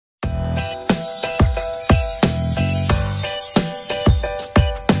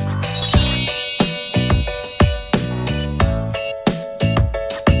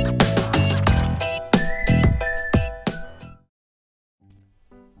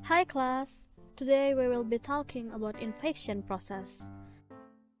Hi class! Today we will be talking about infection process.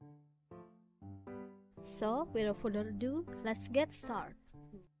 So, without further ado, let's get started.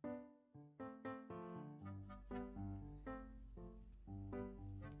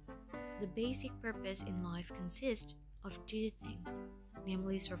 The basic purpose in life consists of two things,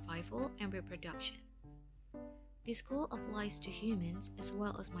 namely survival and reproduction. This goal applies to humans as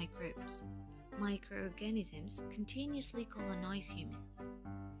well as microbes. Microorganisms continuously colonize humans.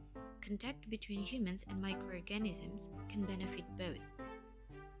 Contact between humans and microorganisms can benefit both.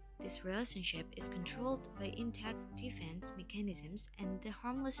 This relationship is controlled by intact defense mechanisms and the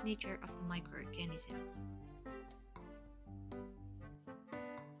harmless nature of the microorganisms.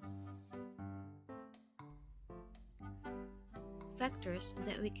 Factors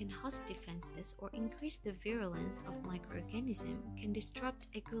that weaken host defenses or increase the virulence of microorganisms can disrupt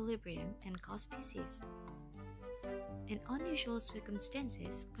equilibrium and cause disease. In unusual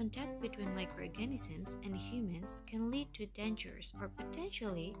circumstances, contact between microorganisms and humans can lead to dangerous or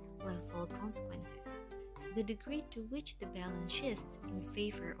potentially lethal consequences. The degree to which the balance shifts in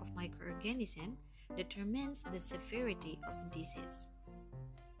favor of microorganism determines the severity of the disease.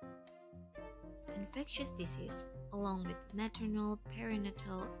 Infectious disease, along with maternal,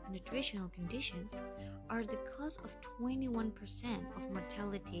 perinatal, nutritional conditions, are the cause of 21% of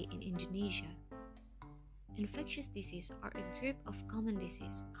mortality in Indonesia. Infectious disease are a group of common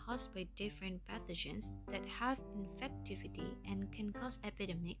diseases caused by different pathogens that have infectivity and can cause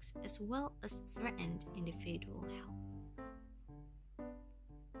epidemics as well as threaten individual health.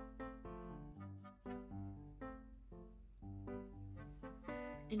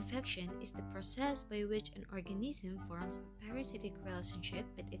 Infection is the process by which an organism forms a parasitic relationship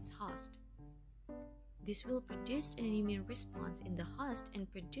with its host. This will produce an immune response in the host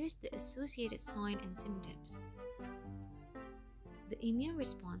and produce the associated signs and symptoms. The immune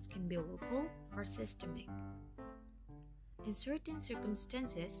response can be local or systemic. In certain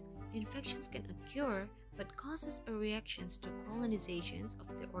circumstances, infections can occur but causes a reaction to colonizations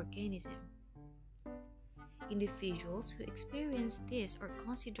of the organism. Individuals who experience this are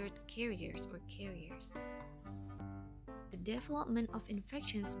considered carriers or carriers. The development of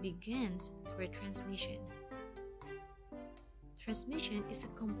infections begins through transmission. Transmission is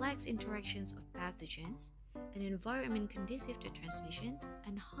a complex interaction of pathogens, an environment conducive to transmission,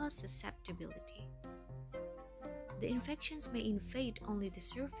 and host susceptibility. The infections may invade only the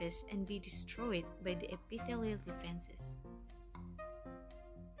surface and be destroyed by the epithelial defenses.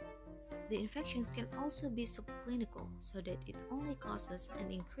 The infections can also be subclinical, so that it only causes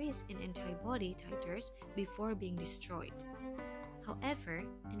an increase in antibody titers before being destroyed. However,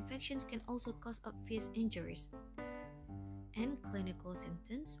 infections can also cause obvious injuries and clinical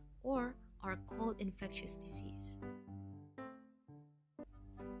symptoms or are called infectious disease.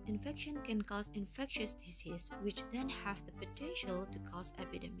 Infection can cause infectious disease which then have the potential to cause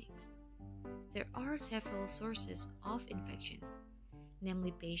epidemics. There are several sources of infections,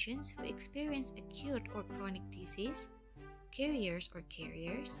 namely patients who experience acute or chronic disease, carriers,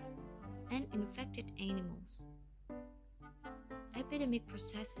 and infected animals. Epidemic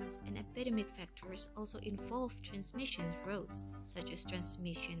processes and epidemic factors also involve transmission routes, such as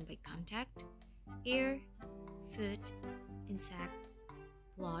transmission by contact, air, food, insects,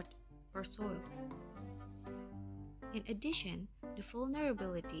 blood, or soil. In addition, the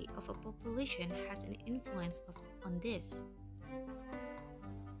vulnerability of a population has an influence on this.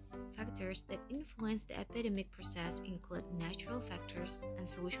 Factors that influence the epidemic process include natural factors and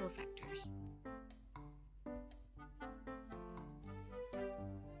social factors.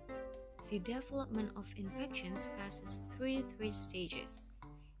 The development of infections passes through three stages,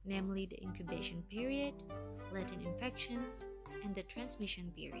 namely the incubation period, latent infections, and the transmission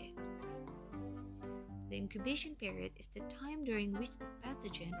period. The incubation period is the time during which the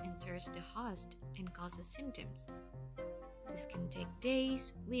pathogen enters the host and causes symptoms. This can take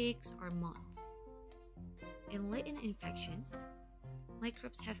days, weeks, or months. In latent infections,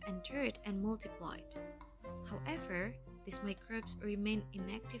 microbes have entered and multiplied. However, these microbes remain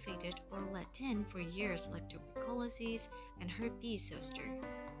inactivated or latent for years, like tuberculosis and herpes zoster.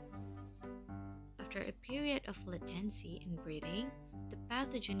 After a period of latency and breeding, the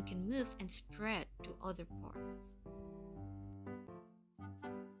pathogen can move and spread to other parts.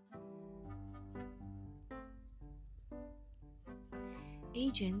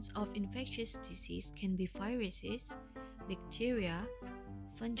 Agents of infectious disease can be viruses, bacteria,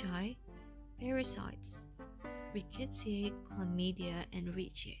 fungi, parasites, Rickettsia, chlamydia, and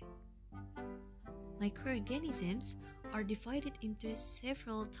Ricci. Microorganisms are divided into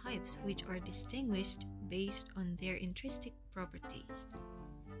several types which are distinguished based on their intrinsic properties.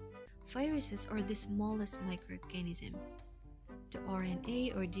 Viruses are the smallest microorganism. The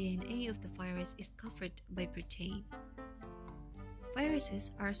RNA or DNA of the virus is covered by protein.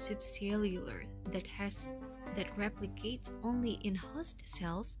 Viruses are subcellular that replicate only in host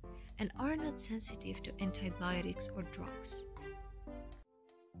cells and are not sensitive to antibiotics or drugs.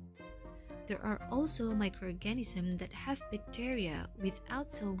 There are also microorganisms that have bacteria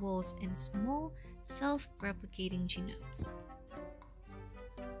without cell walls and small self-replicating genomes.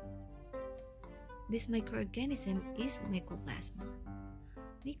 This microorganism is mycoplasma.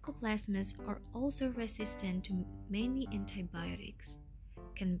 Mycoplasmas are also resistant to many antibiotics,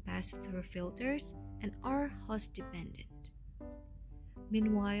 can pass through filters, and are host-dependent.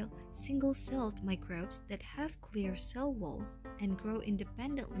 Meanwhile, single-celled microbes that have clear cell walls and grow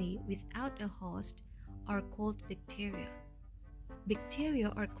independently without a host are called bacteria.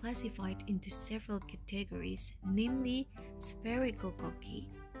 Bacteria are classified into several categories, namely spherical cocci,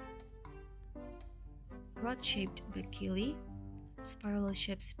 rod-shaped bacilli,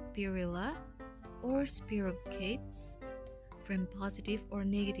 spiral-shaped spirilla or spirochetes, gram-positive or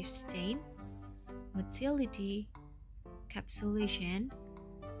negative stain, motility, capsulation,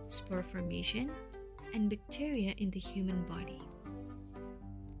 spore formation, and bacteria in the human body.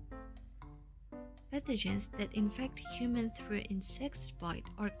 Pathogens that infect humans through insect bite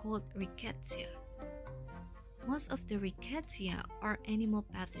are called rickettsia. Most of the rickettsia are animal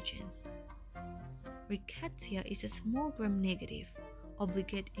pathogens. Rickettsia is a small gram-negative,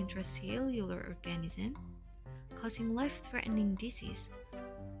 obligate intracellular organism causing life-threatening disease,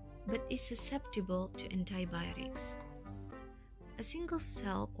 but is susceptible to antibiotics. A single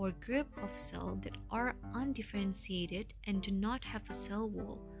cell or group of cells that are undifferentiated and do not have a cell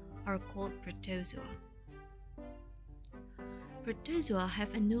wall are called protozoa. Protozoa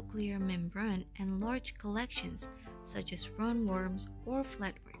have a nuclear membrane and large collections such as roundworms or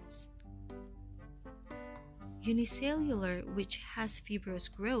flatworms. Unicellular, which has fibrous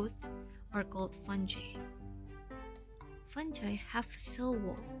growth, are called fungi. Fungi have a cell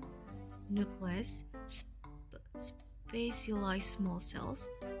wall, nucleus, specialized small cells,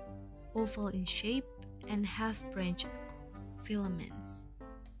 oval in shape, and have branched filaments.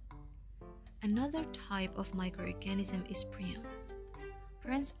 Another type of microorganism is prions.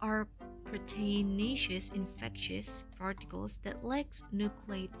 Prions are proteinaceous infectious particles that lack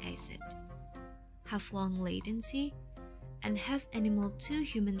nucleic acid, have long latency, and have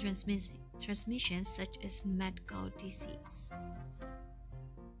animal-to-human transmissions such as mad cow disease.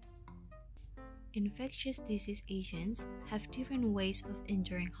 Infectious disease agents have different ways of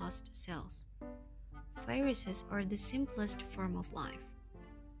injuring host cells. Viruses are the simplest form of life.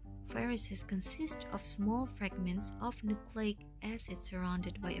 Viruses consist of small fragments of nucleic acid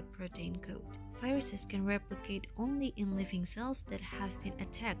surrounded by a protein coat. Viruses can replicate only in living cells that have been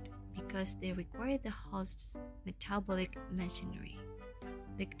attacked because they require the host's metabolic machinery.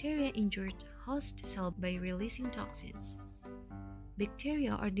 Bacteria injure host cell by releasing toxins.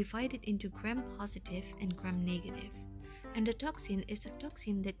 Bacteria are divided into gram-positive and gram-negative. Endotoxin is a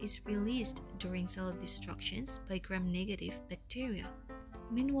toxin that is released during cell destructions by gram-negative bacteria.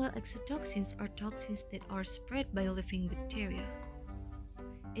 Meanwhile, exotoxins are toxins that are spread by living bacteria.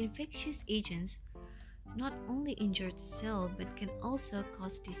 Infectious agents not only injure the cell but can also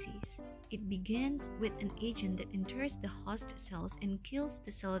cause disease. It begins with an agent that enters the host cells and kills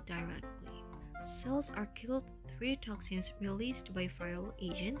the cell directly. Cells are killed through toxins released by viral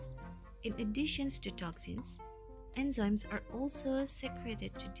agents. In addition to toxins, enzymes are also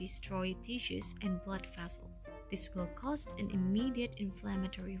secreted to destroy tissues and blood vessels. This will cause an immediate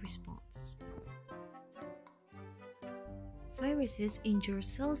inflammatory response. Viruses injure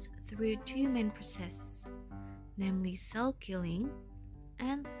cells through two main processes, namely cell killing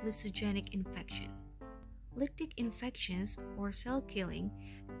and lysogenic infection. Lytic infections or cell killing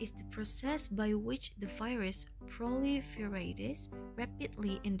is the process by which the virus proliferates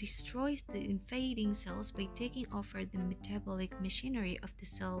rapidly and destroys the invading cells by taking over the metabolic machinery of the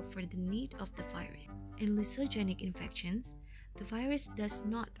cell for the need of the virus. In lysogenic infections, the virus does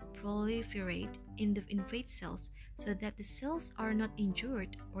not proliferate in the invaded cells so that the cells are not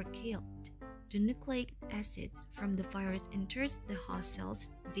injured or killed. The nucleic acids from the virus enters the host cell's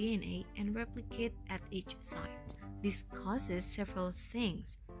DNA and replicate at each site. This causes several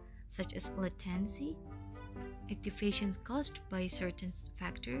things, such as latency, activations caused by certain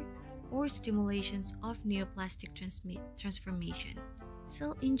factor, or stimulations of neoplastic transformation.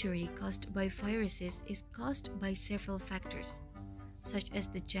 Cell injury caused by viruses is caused by several factors, such as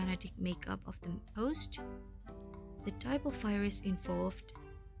the genetic makeup of the host, the type of virus involved,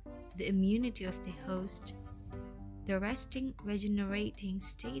 the immunity of the host, the resting, regenerating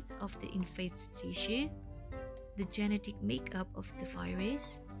state of the infected tissue, the genetic makeup of the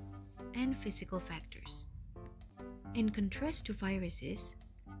virus, and physical factors. In contrast to viruses,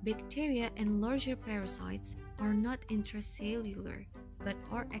 bacteria and larger parasites are not intracellular but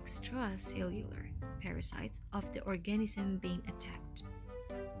are extracellular parasites of the organism being attacked.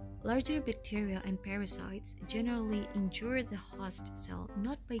 Larger bacteria and parasites generally injure the host cell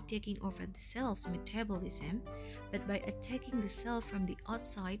not by taking over the cell's metabolism, but by attacking the cell from the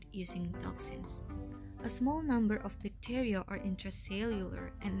outside using toxins. A small number of bacteria are intracellular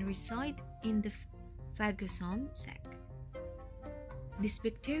and reside in the phagosome sac. These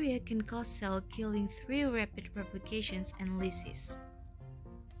bacteria can cause cell killing through rapid replications and lysis,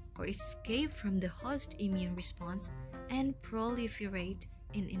 or escape from the host immune response and proliferate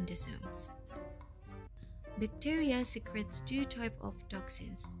in endosomes. Bacteria secretes two types of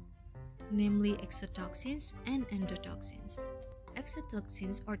toxins, namely exotoxins and endotoxins.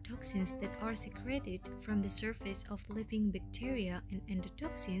 Exotoxins are toxins that are secreted from the surface of living bacteria, and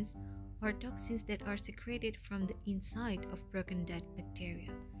endotoxins are toxins that are secreted from the inside of broken dead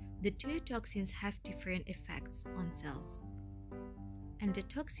bacteria. The two toxins have different effects on cells.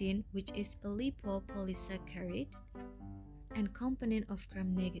 Endotoxin, which is a lipopolysaccharide and component of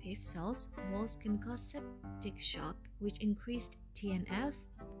gram-negative cells walls, can cause septic shock, which increased TNF,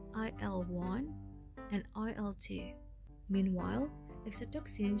 IL-1, and IL-2. Meanwhile,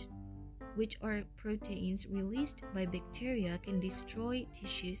 exotoxins, which are proteins released by bacteria, can destroy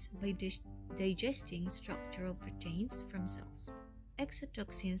tissues by digesting structural proteins from cells.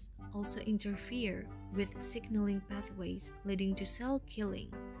 Exotoxins also interfere with signaling pathways, leading to cell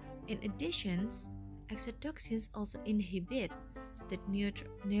killing. In addition, exotoxins also inhibit the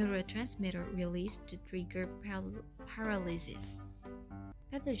neurotransmitter release to trigger paralysis.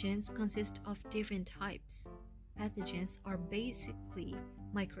 Pathogens consist of different types. Pathogens are basically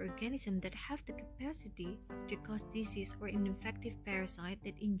microorganisms that have the capacity to cause disease or an infective parasite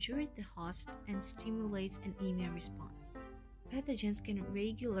that injures the host and stimulates an immune response. Pathogens can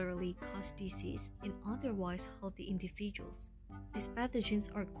regularly cause disease in otherwise healthy individuals. These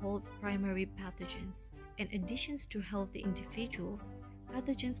pathogens are called primary pathogens. In addition to healthy individuals,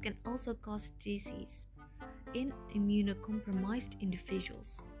 pathogens can also cause disease in immunocompromised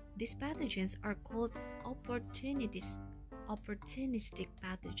individuals. These pathogens are called opportunistic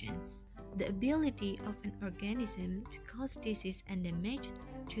pathogens. The ability of an organism to cause disease and damage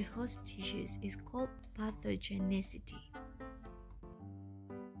to host tissues is called pathogenicity.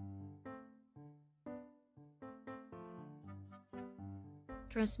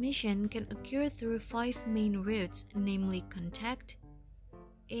 Transmission can occur through 5 main routes, namely contact,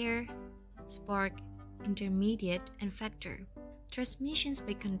 air, spark, intermediate, and factor. Transmissions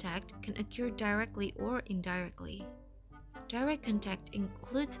by contact can occur directly or indirectly. Direct contact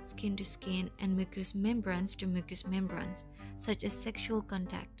includes skin to skin and mucous membranes to mucous membranes, such as sexual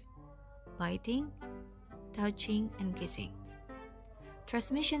contact, biting, touching, and kissing.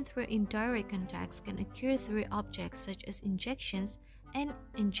 Transmission through indirect contacts can occur through objects such as injections and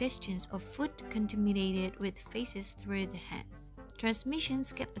ingestions of food contaminated with feces through the hands.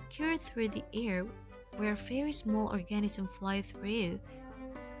 Transmissions can occur through the air, where very small organisms fly through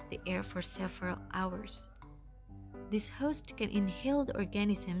the air for several hours. This host can inhale the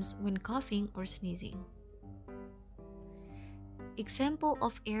organisms when coughing or sneezing. Examples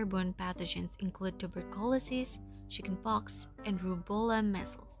of airborne pathogens include tuberculosis, chickenpox, and rubella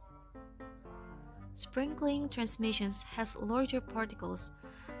measles. Sprinkling transmissions has larger particles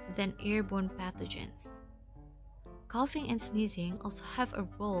than airborne pathogens. Coughing and sneezing also have a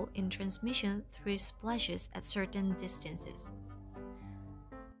role in transmission through splashes at certain distances.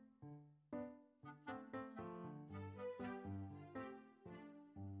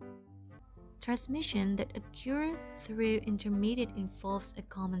 Transmission that occur through intermediate involves a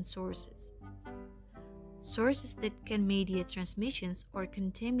common sources. Sources that can mediate transmissions are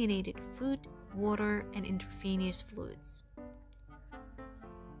contaminated food, water, and intravenous fluids.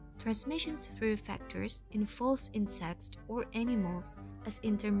 Transmission through factors involves insects or animals as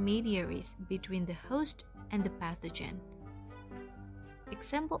intermediaries between the host and the pathogen.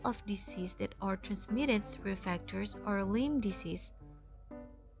 Examples of diseases that are transmitted through factors are Lyme disease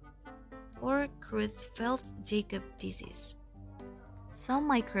or Creutzfeldt-Jakob disease. Some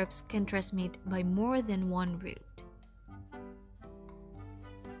microbes can transmit by more than one route.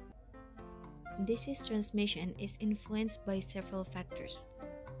 Disease transmission is influenced by several factors.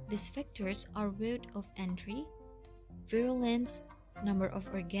 These factors are route of entry, virulence, number of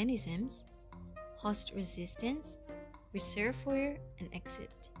organisms, host resistance, reservoir, and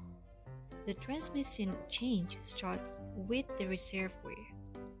exit. The transmission chain starts with the reservoir.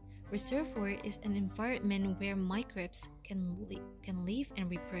 Reservoir is an environment where microbes can live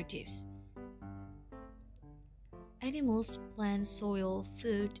and reproduce. Animals, plants, soil,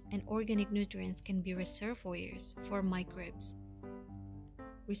 food, and organic nutrients can be reservoirs for microbes.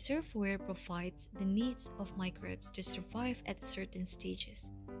 Reservoir provides the needs of microbes to survive at certain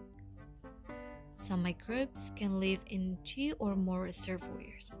stages. Some microbes can live in 2 or more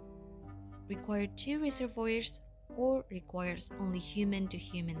reservoirs, require 2 reservoirs, or requires only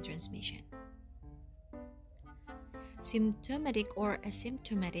human-to-human transmission. Symptomatic or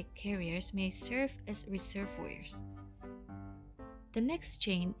asymptomatic carriers may serve as reservoirs. The next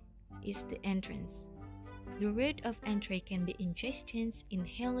chain is the entrance. The route of entry can be ingestions,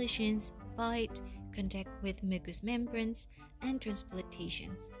 inhalations, bite, contact with mucous membranes, and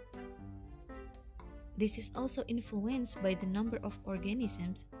transplantations. This is also influenced by the number of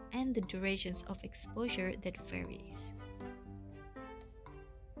organisms and the durations of exposure that varies.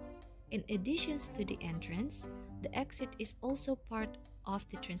 In addition to the entrance, the exit is also part of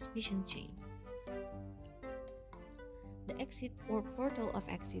the transmission chain. The exit or portal of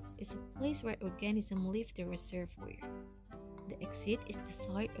exits is a place where organisms leave the reservoir. The exit is the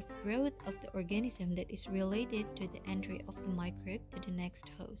site of growth of the organism that is related to the entry of the microbe to the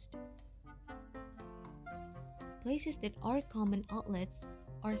next host. Places that are common outlets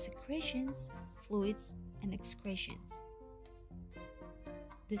are secretions, fluids, and excretions.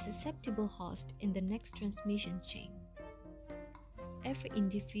 The susceptible host in the next transmission chain. Every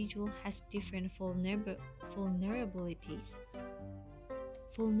individual has different vulnerabilities.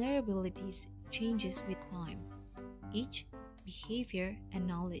 Vulnerabilities changes with time, age, behavior, and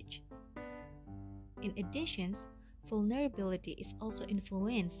knowledge. In addition, vulnerability is also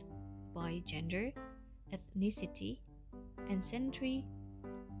influenced by gender, ethnicity, ancestry,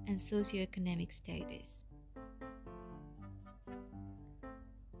 and socioeconomic status.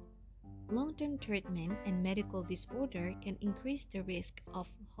 Long-term treatment and medical disorder can increase the risk of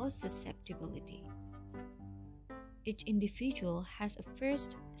host susceptibility. Each individual has a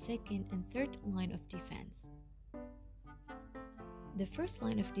first, second, and third line of defense. The first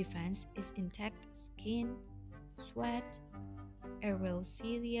line of defense is intact skin, sweat, oral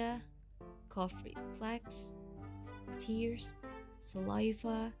cilia, cough reflex, tears,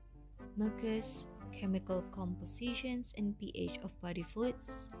 saliva, mucus, chemical compositions, and pH of body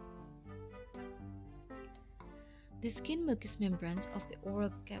fluids. The skin mucous membranes of the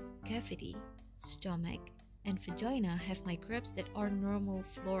oral cavity, stomach, and vagina have microbes that are normal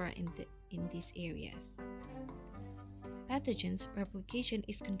flora in these areas. Pathogens replication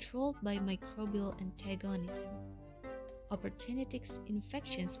is controlled by microbial antagonism. Opportunistic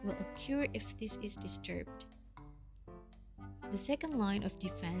infections will occur if this is disturbed. The second line of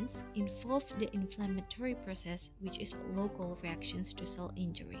defense involves the inflammatory process, which is local reactions to cell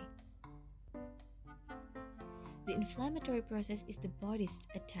injury. The inflammatory process is the body's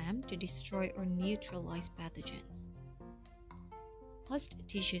attempt to destroy or neutralize pathogens. Host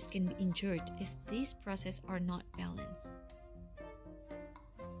tissues can be injured if these processes are not balanced.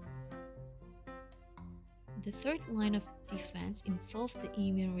 The third line of defense involves the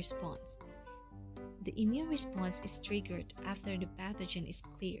immune response. The immune response is triggered after the pathogen is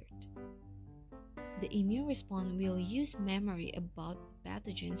cleared. The immune response will use memory about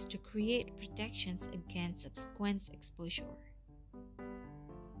pathogens to create protections against subsequent exposure.